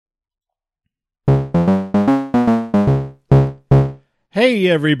Hey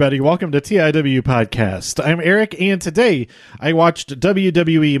everybody, welcome to TIW Podcast. I'm Eric, and today I watched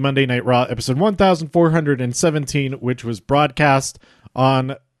WWE Monday Night Raw episode 1417, which was broadcast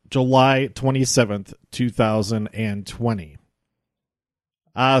on July 27th, 2020.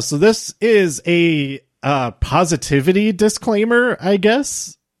 So this is a positivity disclaimer, I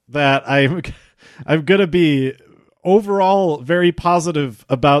guess, that I'm gonna be overall very positive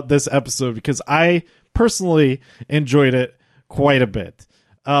about this episode because I personally enjoyed it quite a bit.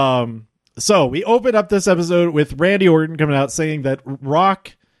 So we open up this episode with Randy Orton coming out saying that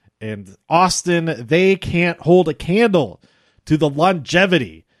Rock and Austin, they can't hold a candle to the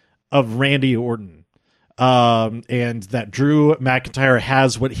longevity of Randy Orton. And that Drew McIntyre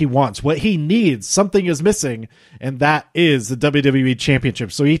has what he wants, what he needs. Something is missing, and that is the WWE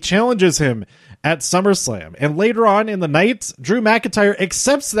Championship. So he challenges him at SummerSlam. And later on in the night, Drew McIntyre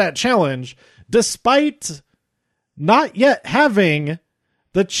accepts that challenge despite not yet having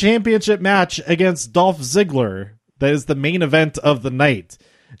the championship match against Dolph Ziggler. That is the main event of the night.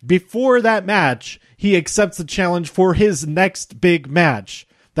 Before that match, he accepts the challenge for his next big match.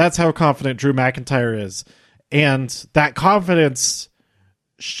 That's how confident Drew McIntyre is. And that confidence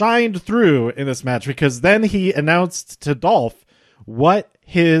shined through in this match because then he announced to Dolph what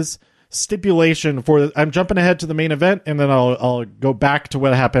his stipulation for... I'm jumping ahead to the main event, and then I'll go back to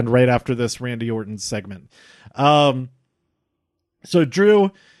what happened right after this Randy Orton segment. So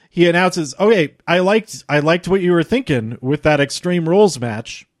Drew, he announces, okay, I liked what you were thinking with that Extreme Rules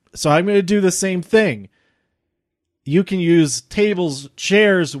match, so I'm going to do the same thing. You can use tables,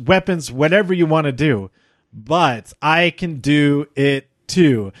 chairs, weapons, whatever you want to do, but I can do it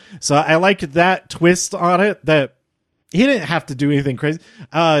too. So I liked that twist on it, that he didn't have to do anything crazy.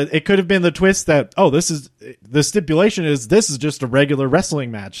 It could have been the twist that, the stipulation is this is just a regular wrestling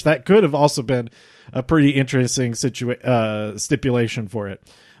match. That could have also been a pretty interesting stipulation for it.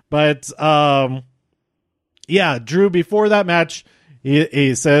 But, Drew, before that match,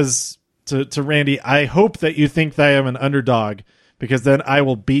 he says to Randy, I hope that you think that I am an underdog, because then I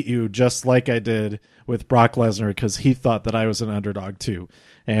will beat you just like I did with Brock Lesnar, because he thought that I was an underdog too.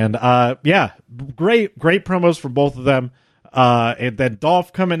 And great promos for both of them. And then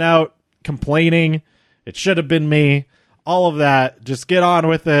Dolph coming out complaining, it should have been me. All of that, just get on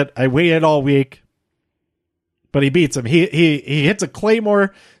with it. I waited all week, but he beats him. He hits a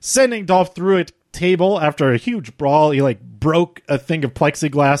Claymore, sending Dolph through a table after a huge brawl. He broke a thing of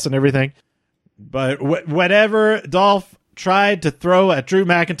plexiglass and everything. But whatever Dolph tried to throw at Drew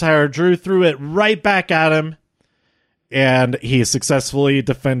McIntyre, Drew threw it right back at him. And he successfully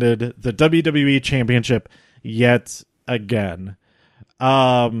defended the WWE Championship yet again.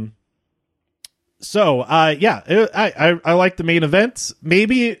 I like the main event.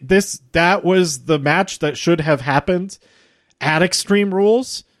 Maybe that was the match that should have happened at Extreme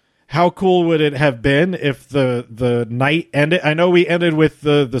Rules. How cool would it have been if the night ended? I know we ended with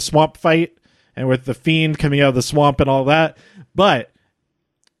the swamp fight and with the Fiend coming out of the swamp and all that, but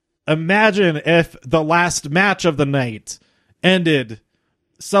imagine if the last match of the night ended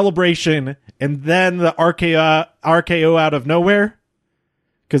Celebration and then the RKO out of nowhere.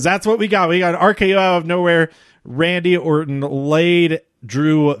 Because that's what we got. We got an RKO out of nowhere. Randy Orton laid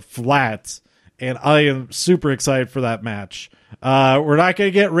Drew flat. And I am super excited for that match. We're not going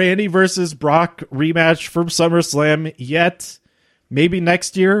to get Randy versus Brock rematch from SummerSlam yet. Maybe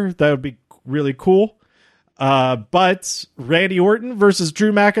next year. That would be really cool. But Randy Orton versus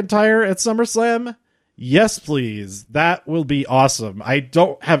Drew McIntyre at SummerSlam? Yes, please. That will be awesome. I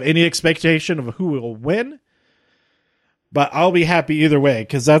don't have any expectation of who will win, but I'll be happy either way,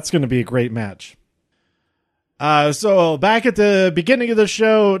 because that's going to be a great match. So back at the beginning of the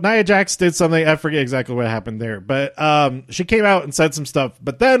show, Nia Jax did something. I forget exactly what happened there, but she came out and said some stuff.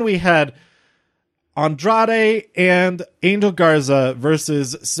 But then we had Andrade and Angel Garza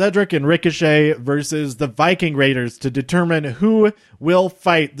versus Cedric and Ricochet versus the Viking Raiders to determine who will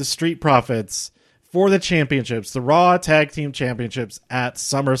fight the Street Profits for the championships, the Raw Tag Team Championships at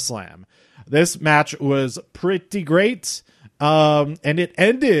SummerSlam. This match was pretty great, and it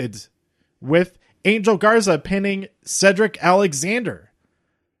ended with Angel Garza pinning Cedric Alexander.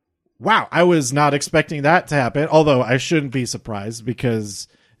 Wow, I was not expecting that to happen, although I shouldn't be surprised because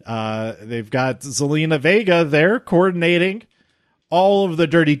they've got Zelina Vega there coordinating all of the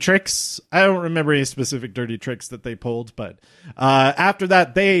dirty tricks. I don't remember any specific dirty tricks that they pulled, but after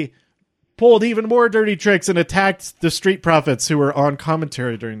that, they pulled even more dirty tricks and attacked the Street Profits who were on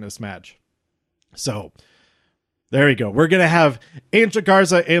commentary during this match. So there you go. We're going to have Angel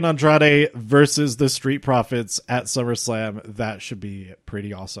Garza and Andrade versus the Street Profits at SummerSlam. That should be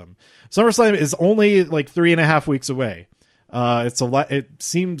pretty awesome. SummerSlam is only 3.5 weeks away. It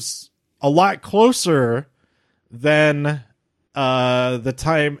seems a lot closer than the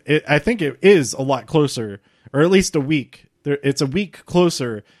time. I think it is a lot closer, or at least a week. It's a week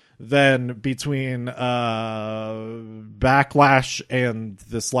closer than between Backlash and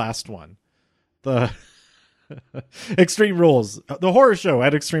this last one, the Extreme Rules, the horror show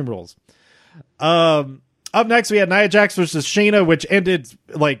at Extreme Rules. Up next, we had Nia Jax versus Shayna, which ended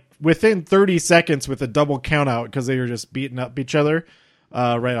like within 30 seconds with a double count out because they were just beating up each other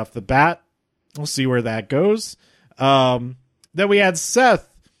right off the bat. We'll see where that goes. Then we had Seth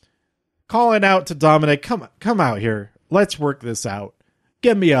calling out to Dominic, come out here. Let's work this out.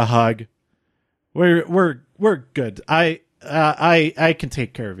 Give me a hug. We're good. I can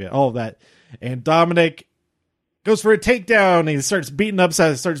take care of you. All of that. And Dominic goes for a takedown. And he starts beating up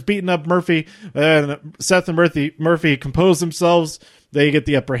Seth. Starts beating up Murphy. And Seth and Murphy compose themselves. They get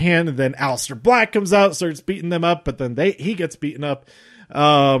the upper hand. And then Aleister Black comes out, starts beating them up. But then he gets beaten up.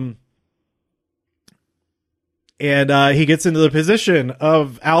 And he gets into the position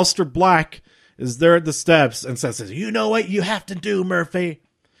of Aleister Black is there at the steps and says, you know what you have to do, Murphy?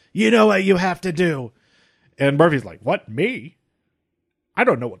 You know what you have to do. And Murphy's like, what, me? I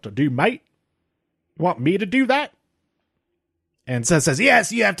don't know what to do, mate. You want me to do that? And Seth says,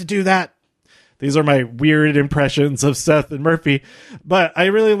 yes, you have to do that. These are my weird impressions of Seth and Murphy. But I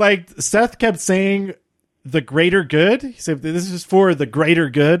really liked, Seth kept saying the greater good. He said, this is for the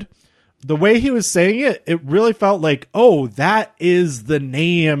greater good. The way he was saying it, it really felt like, oh, that is the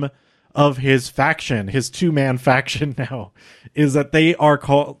name of his faction, his two-man faction now, is that they are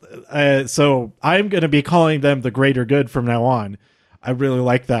called, so I'm going to be calling them the greater good from now on. I really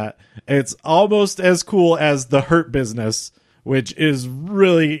like that. It's almost as cool as the Hurt Business, which is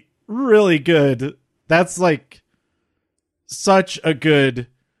really, really good. That's like such a good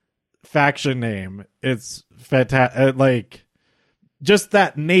faction name. It's fantastic. Like, just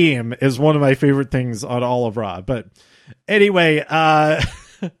that name is one of my favorite things on all of Raw. But anyway,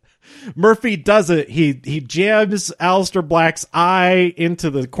 Murphy does it. He jams Aleister Black's eye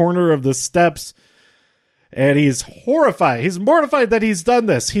into the corner of the steps, and he's horrified. He's mortified that he's done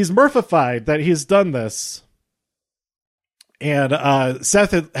this. He's Murphified that he's done this. And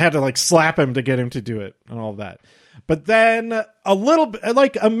Seth had to like slap him to get him to do it and all of that. But then a little bit,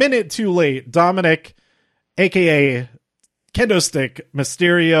 like a minute too late, Dominic, aka Kendo Stick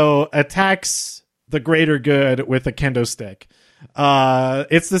Mysterio, attacks the greater good with a kendo stick.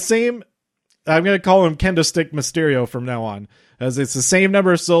 It's the same. I'm going to call him Kendo Stick Mysterio from now on, as it's the same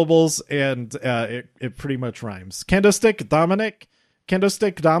number of syllables and it pretty much rhymes. Kendo Stick Dominic, Kendo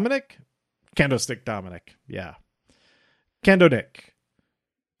Stick Dominic, Kendo Stick Dominic. Yeah. Kendo Nick,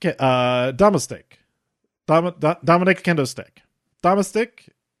 Domestick, Dominic Kendo Stick,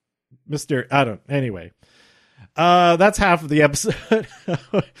 Domestick Mysterio. Anyway. That's half of the episode.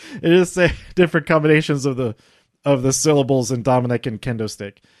 It is different combinations of the syllables in Dominic and Kendo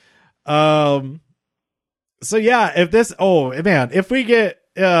Stick. So yeah, if we get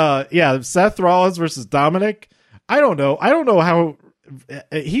Seth Rollins versus Dominic, I don't know how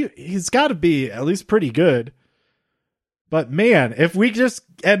he's got to be at least pretty good. But man, if we just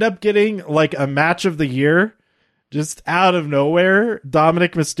end up getting like a match of the year just out of nowhere,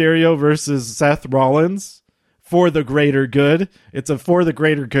 Dominic Mysterio versus Seth Rollins for the greater good. It's a for the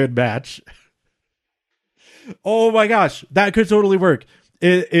greater good match. Oh my gosh, that could totally work.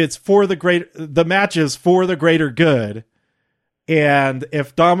 It's for the match is for the greater good. And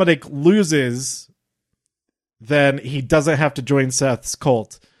if Dominic loses, then he doesn't have to join Seth's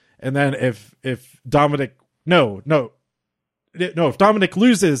cult. And then if Dominic, if Dominic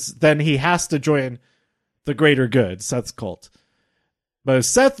loses, then he has to join the greater good, Seth's cult. But if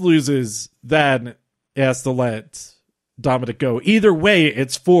Seth loses, then he has to let Dominic go. Either way,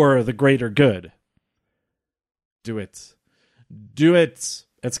 it's for the greater good. Do it.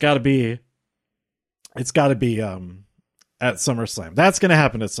 It's got to be at SummerSlam. That's going to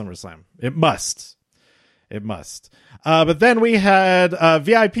happen at SummerSlam. It must. But then we had a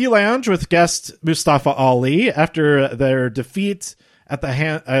VIP lounge with guest Mustafa Ali after their defeat at the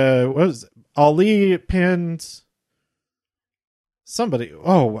hand. Ali pinned somebody.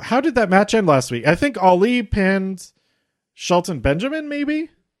 Oh, how did that match end last week? I think Ali pinned Shelton Benjamin, maybe?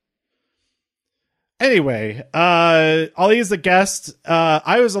 Anyway, Ali is the guest.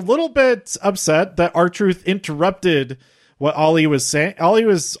 I was a little bit upset that R-Truth interrupted what Ali was saying. Ali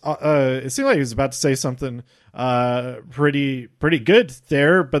was, it seemed like he was about to say something pretty good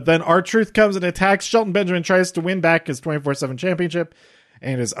there, but then R-Truth comes and attacks. Shelton Benjamin tries to win back his 24/7 championship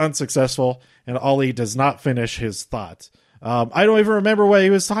and is unsuccessful, and Ali does not finish his thought. I don't even remember what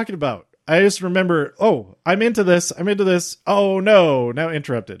he was talking about. I just remember, oh, I'm into this. Oh no, now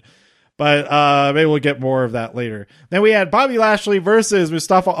interrupted. But maybe we'll get more of that later. Then we had Bobby Lashley versus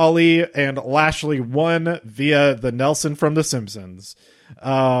Mustafa Ali, and Lashley won via the Nelson from The Simpsons.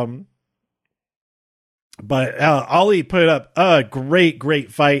 But Ali put up a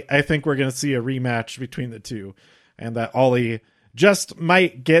great fight. I think we're going to see a rematch between the two, and that Ali just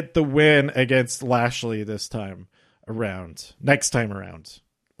might get the win against Lashley next time around,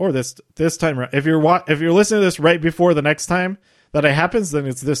 or this time around. If you're listening to this right before the next time that it happens, then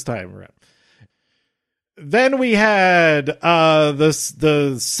it's this time around. Then we had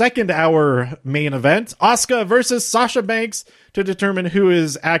the second hour main event, Asuka versus Sasha Banks, to determine who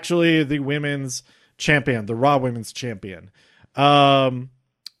is actually the women's champion, the Raw Women's Champion.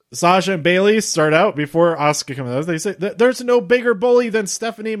 Sasha and Bayley start out before Asuka comes out. They say there's no bigger bully than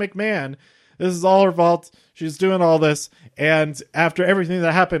Stephanie McMahon. This is all her fault. She's doing all this. And after everything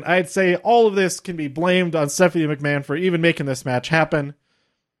that happened, I'd say all of this can be blamed on Stephanie McMahon for even making this match happen.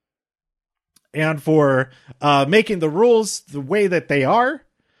 And for making the rules the way that they are.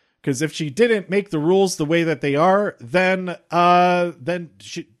 Because if she didn't make the rules the way that they are, then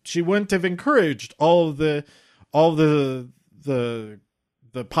she wouldn't have encouraged all the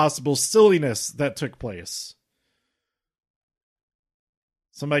possible silliness that took place.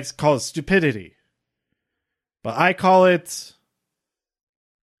 Somebody calls it stupidity, but I call it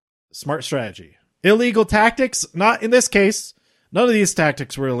smart strategy. Illegal tactics, not in this case. None of these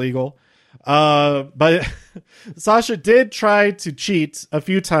tactics were illegal. But Sasha did try to cheat a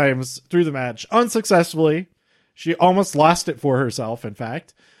few times through the match, unsuccessfully. She almost lost it for herself, in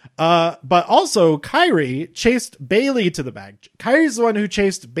fact. But also Kairi chased Bayley to the back. Kairi's the one who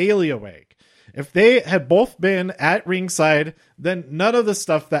chased Bayley away. If they had both been at ringside, then none of the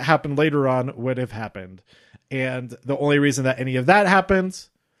stuff that happened later on would have happened. And the only reason that any of that happened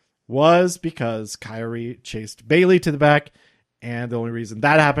was because Kairi chased Bayley to the back. And the only reason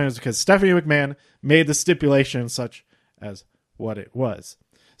that happened is because Stephanie McMahon made the stipulation such as what it was.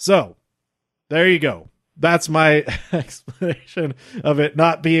 So, there you go. That's my explanation of it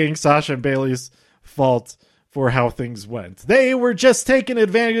not being Sasha and Bayley's fault for how things went. They were just taking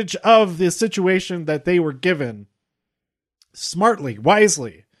advantage of the situation that they were given smartly,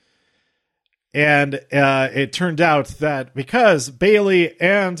 wisely. And it turned out that because Bayley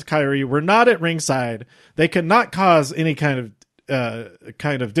and Kairi were not at ringside, they could not cause any kind of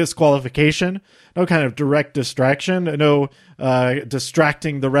disqualification, no kind of direct distraction, no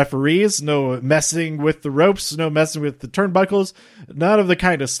distracting the referees, no messing with the ropes, no messing with the turnbuckles, none of the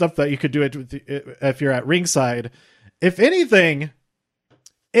kind of stuff that you could do if you're at ringside. If anything,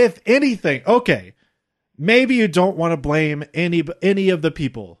 okay, maybe you don't want to blame any of the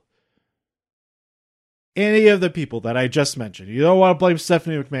people. Any of the people that I just mentioned. You don't want to blame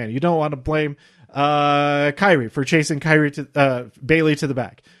Stephanie McMahon. You don't want to blame Kairi for chasing Bayley to the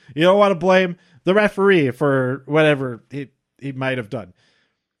back. You don't want to blame the referee for whatever he might have done.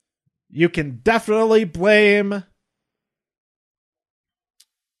 You can definitely blame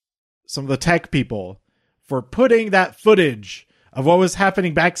some of the tech people for putting that footage of what was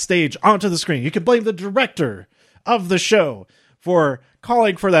happening backstage onto the screen. You can blame the director of the show for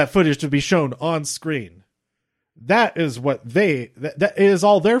calling for that footage to be shown on screen. That is that is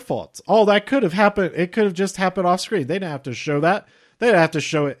all their fault. All that could have happened. It could have just happened off screen. They didn't have to show that. They didn't have to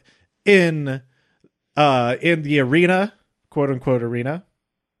show it in the arena, quote unquote arena.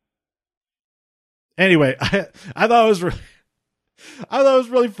 Anyway, I thought it was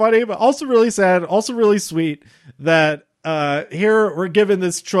really funny, but also really sad, also really sweet that here we're given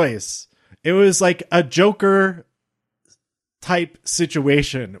this choice. It was like a Joker type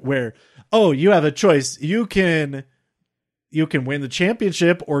situation where, oh, you have a choice. You can win the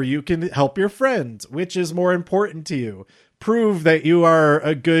championship, or you can help your friend. Which is more important to you? Prove that you are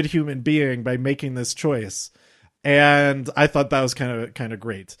a good human being by making this choice. And I thought that was kind of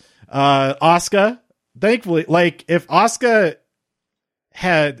great. Asuka, thankfully, like if Asuka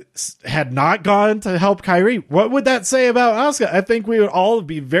had not gone to help Kairi, what would that say about Asuka? I think we would all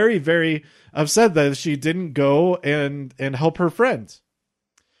be very, very upset that she didn't go and help her friend.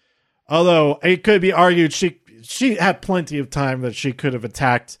 Although it could be argued she had plenty of time that she could have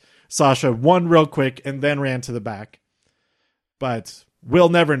attacked Sasha one real quick and then ran to the back. But we'll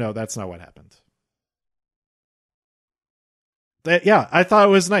never know. That's not what happened. Yeah, I thought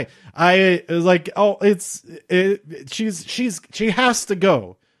it was nice. I was like, oh, she has to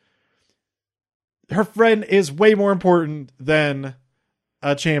go. Her friend is way more important than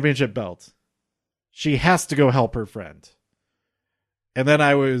a championship belt. She has to go help her friend. And then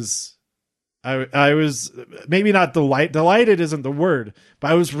I was I was maybe not delighted isn't the word,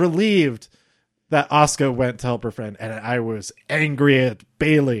 but I was relieved that Asuka went to help her friend, and I was angry at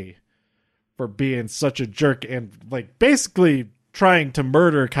Bayley for being such a jerk and like basically trying to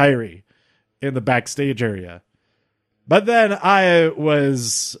murder Kairi in the backstage area. But then I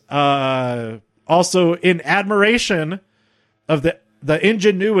was also in admiration of the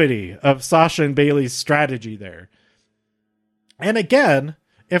ingenuity of Sasha and Bayley's strategy there. And again,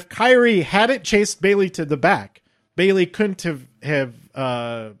 if Kairi hadn't chased Bayley to the back, Bayley couldn't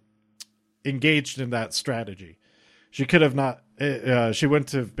have engaged in that strategy. She could have not. She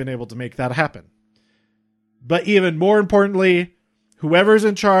wouldn't have been able to make that happen. But even more importantly, whoever's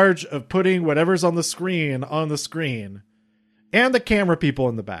in charge of putting whatever's on the screen, and the camera people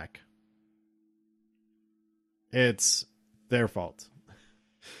in the back, it's their fault.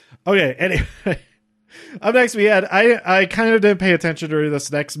 Okay, anyway. Up next we had, I kind of didn't pay attention during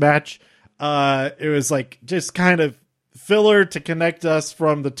this next match. It was like just kind of filler to connect us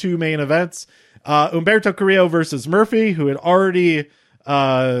from the two main events. Humberto Carrillo versus Murphy, who had already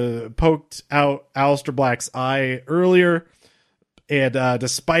poked out Aleister Black's eye earlier. And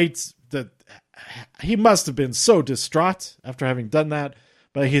despite that, he must have been so distraught after having done that,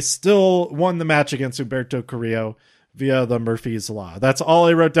 but he still won the match against Humberto Carrillo via the Murphy's Law. That's all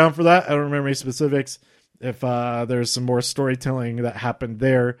I wrote down for that. I don't remember any specifics. If there's some more storytelling that happened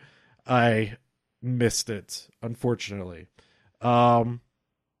there, I missed it, unfortunately. So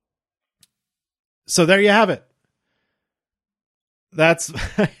there you have it. That's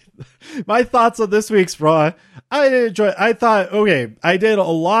my thoughts on this week's Raw. I did enjoy. I thought, okay, I did a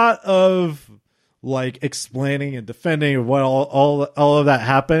lot of like explaining and defending of what all of that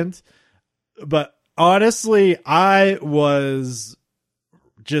happened, but honestly, I was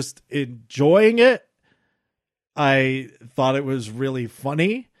just enjoying it. I thought it was really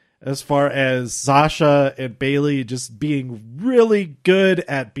funny as far as Sasha and Bayley just being really good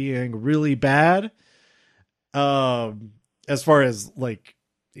at being really bad. As far as like,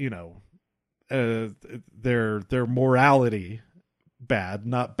 you know, their morality bad,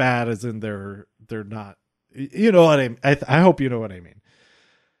 not bad as in they're not, you know what I mean? I hope you know what I mean.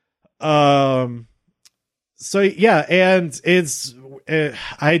 So yeah, and it's,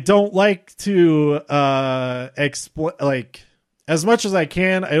 I don't like to, explain, like, as much as I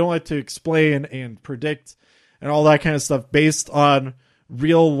can, I don't like to explain and predict and all that kind of stuff based on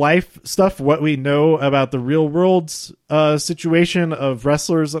real life stuff, what we know about the real world's, situation of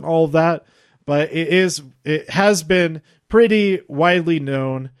wrestlers and all of that. But it has been pretty widely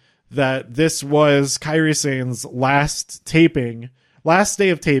known that this was Kairi Sane's last day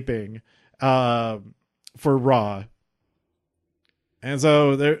of taping, for Raw. And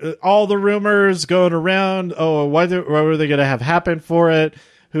so there, all the rumors going around, what were they going to have happen for it?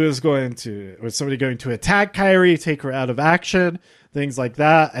 Was somebody going to attack Kairi, take her out of action, things like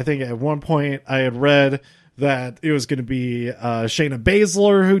that. I think at one point I had read that it was going to be Shayna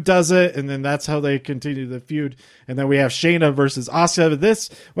Baszler who does it, and then that's how they continue the feud. And then we have Shayna versus Asuka. But this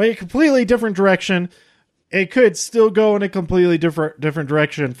went a completely different direction. It could still go in a completely different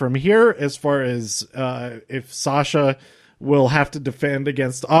direction from here, as far as if Sasha will have to defend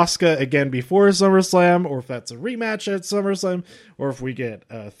against Asuka again before SummerSlam, or if that's a rematch at SummerSlam, or if we get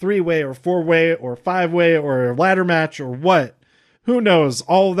a 3-way or 4-way or 5-way or a ladder match or what. Who knows?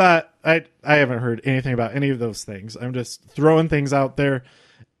 All of that, I haven't heard anything about any of those things. I'm just throwing things out there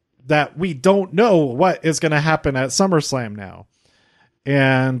that we don't know what is going to happen at SummerSlam now.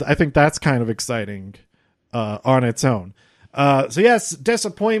 And I think that's kind of exciting on its own. So yes,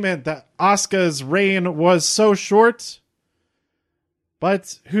 disappointment that Asuka's reign was so short.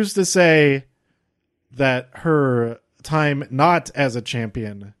 But who's to say that her time not as a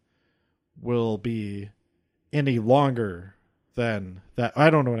champion will be any longer than that?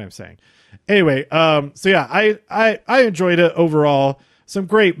 I don't know what I'm saying. Anyway, so yeah, I enjoyed it overall. Some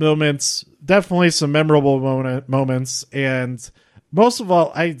great moments, definitely some memorable moments, and most of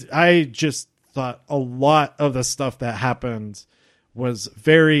all, I just thought a lot of the stuff that happened was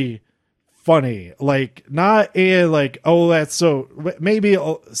very funny. Like, not in like, oh, that's so, maybe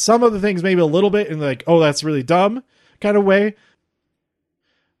some of the things maybe a little bit in like, oh, that's really dumb kind of way.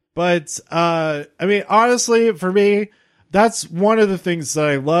 But I mean, honestly, for me, that's one of the things that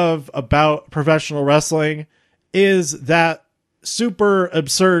I love about professional wrestling, is that super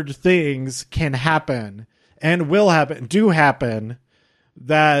absurd things can happen and will happen, do happen,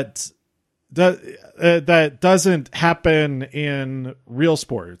 that doesn't happen in real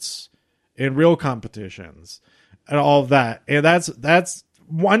sports, in real competitions, and all of that. And that's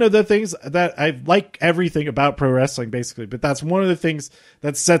one of the things that I like everything about pro wrestling, basically, but that's one of the things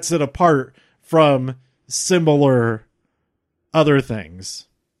that sets it apart from similar other things,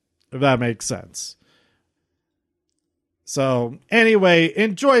 if that makes sense. So anyway,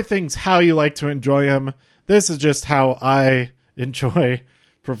 enjoy things how you like to enjoy them. This is just how I enjoy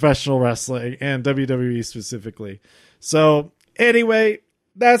professional wrestling and WWE specifically. So anyway,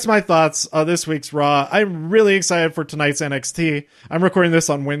 that's my thoughts on this week's Raw. I'm really excited for tonight's NXT. I'm recording this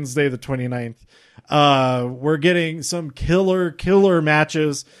on Wednesday, the 29th. We're getting some killer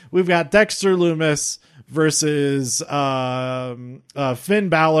matches. We've got Dexter Lumis versus Finn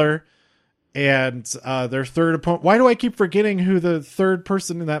Balor and their third opponent. Why do I keep forgetting who the third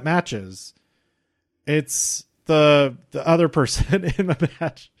person in that match is? It's the other person in the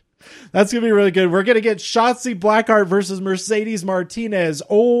match. That's going to be really good. We're going to get Shotzi Blackheart versus Mercedes Martinez.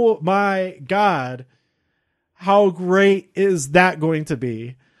 Oh my God. How great is that going to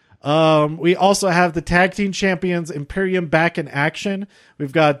be? We also have the tag team champions Imperium back in action.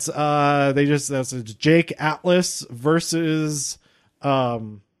 We've got, that's Jake Atlas versus,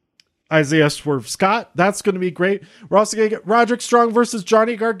 Isaiah Swerve Scott. That's going to be great. We're also going to get Roderick Strong versus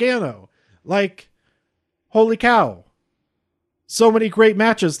Johnny Gargano. Like, holy cow. So many great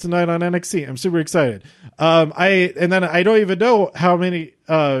matches tonight on NXT. I'm super excited. I don't even know how many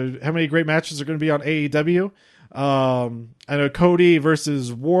great matches are going to be on AEW. I know Cody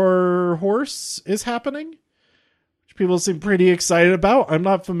versus Warhorse is happening, which people seem pretty excited about. I'm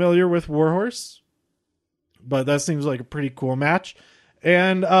not familiar with Warhorse, but that seems like a pretty cool match.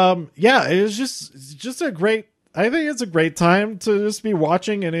 And it's just a great. I think it's a great time to just be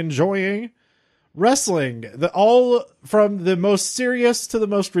watching and enjoying wrestling, all from the most serious to the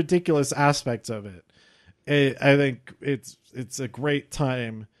most ridiculous aspects of it. I think it's a great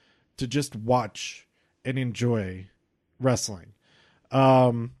time to just watch and enjoy wrestling.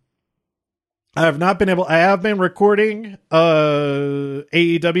 I have been recording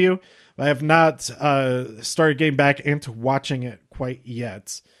AEW. I have not started getting back into watching it quite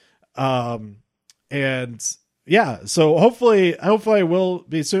yet. So hopefully I will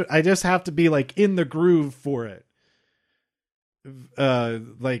be soon. I just have to be like in the groove for it. Okay,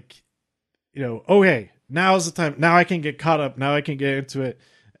 now's the time. Now I can get caught up. Now I can get into it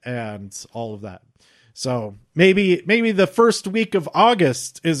and all of that. So maybe the first week of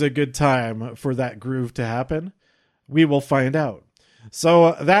August is a good time for that groove to happen. We will find out.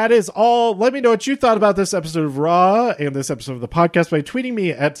 So that is all. Let me know what you thought about this episode of Raw and this episode of the podcast by tweeting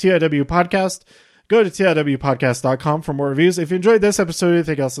me at TIW Podcast. Go to TIWpodcast.com for more reviews. If you enjoyed this episode or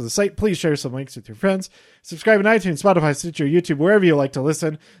anything else on the site, please share some links with your friends. Subscribe on iTunes, Spotify, Stitcher, YouTube, wherever you like to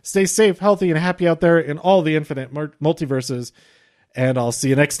listen. Stay safe, healthy, and happy out there in all the infinite multiverses. And I'll see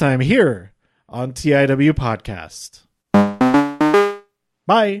you next time here on TIW Podcast.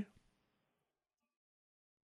 Bye.